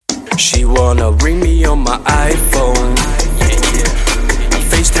She wanna ring me on my iPhone. And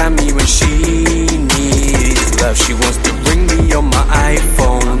FaceTime me when she needs love. She wants to ring me on my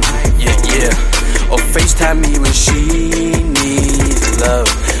iPhone. Or FaceTime me when she needs love.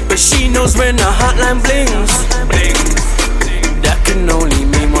 But she knows when the hotline blings, that can only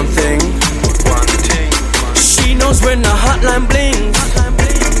mean one thing. She knows when the hotline blings.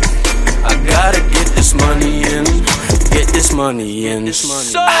 I gotta get this money in. Get this money in.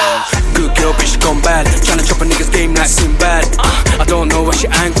 Good girl, but she gone bad. Tryna chop a nigga's game like Sinbad. I don't know why she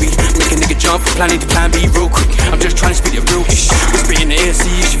angry. Make a nigga jump, planning to plan B real quick. I'm just trying to spit it real ish. Whisper in the ear,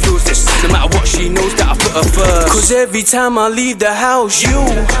 see if she feels this. No matter what, she knows that I put her first. Cause every time I leave the house, you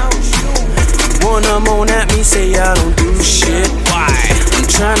wanna moan at me, say I don't do shit. Why? I'm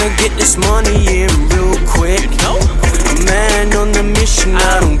tryna get this money in real quick. A man on the mission,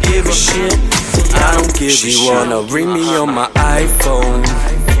 I don't give a shit. I don't give a shit. She wanna ring me on my iPhone.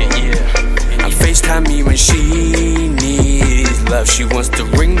 And FaceTime me when she needs love. She wants to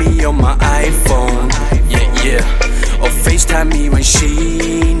ring me on my iPhone. Or FaceTime me when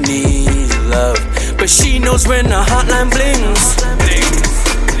she needs love. But she knows when the hotline blings,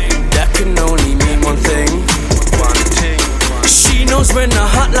 that can only mean one thing. She knows when the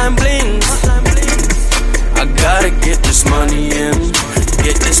hotline blings. I gotta get this money in.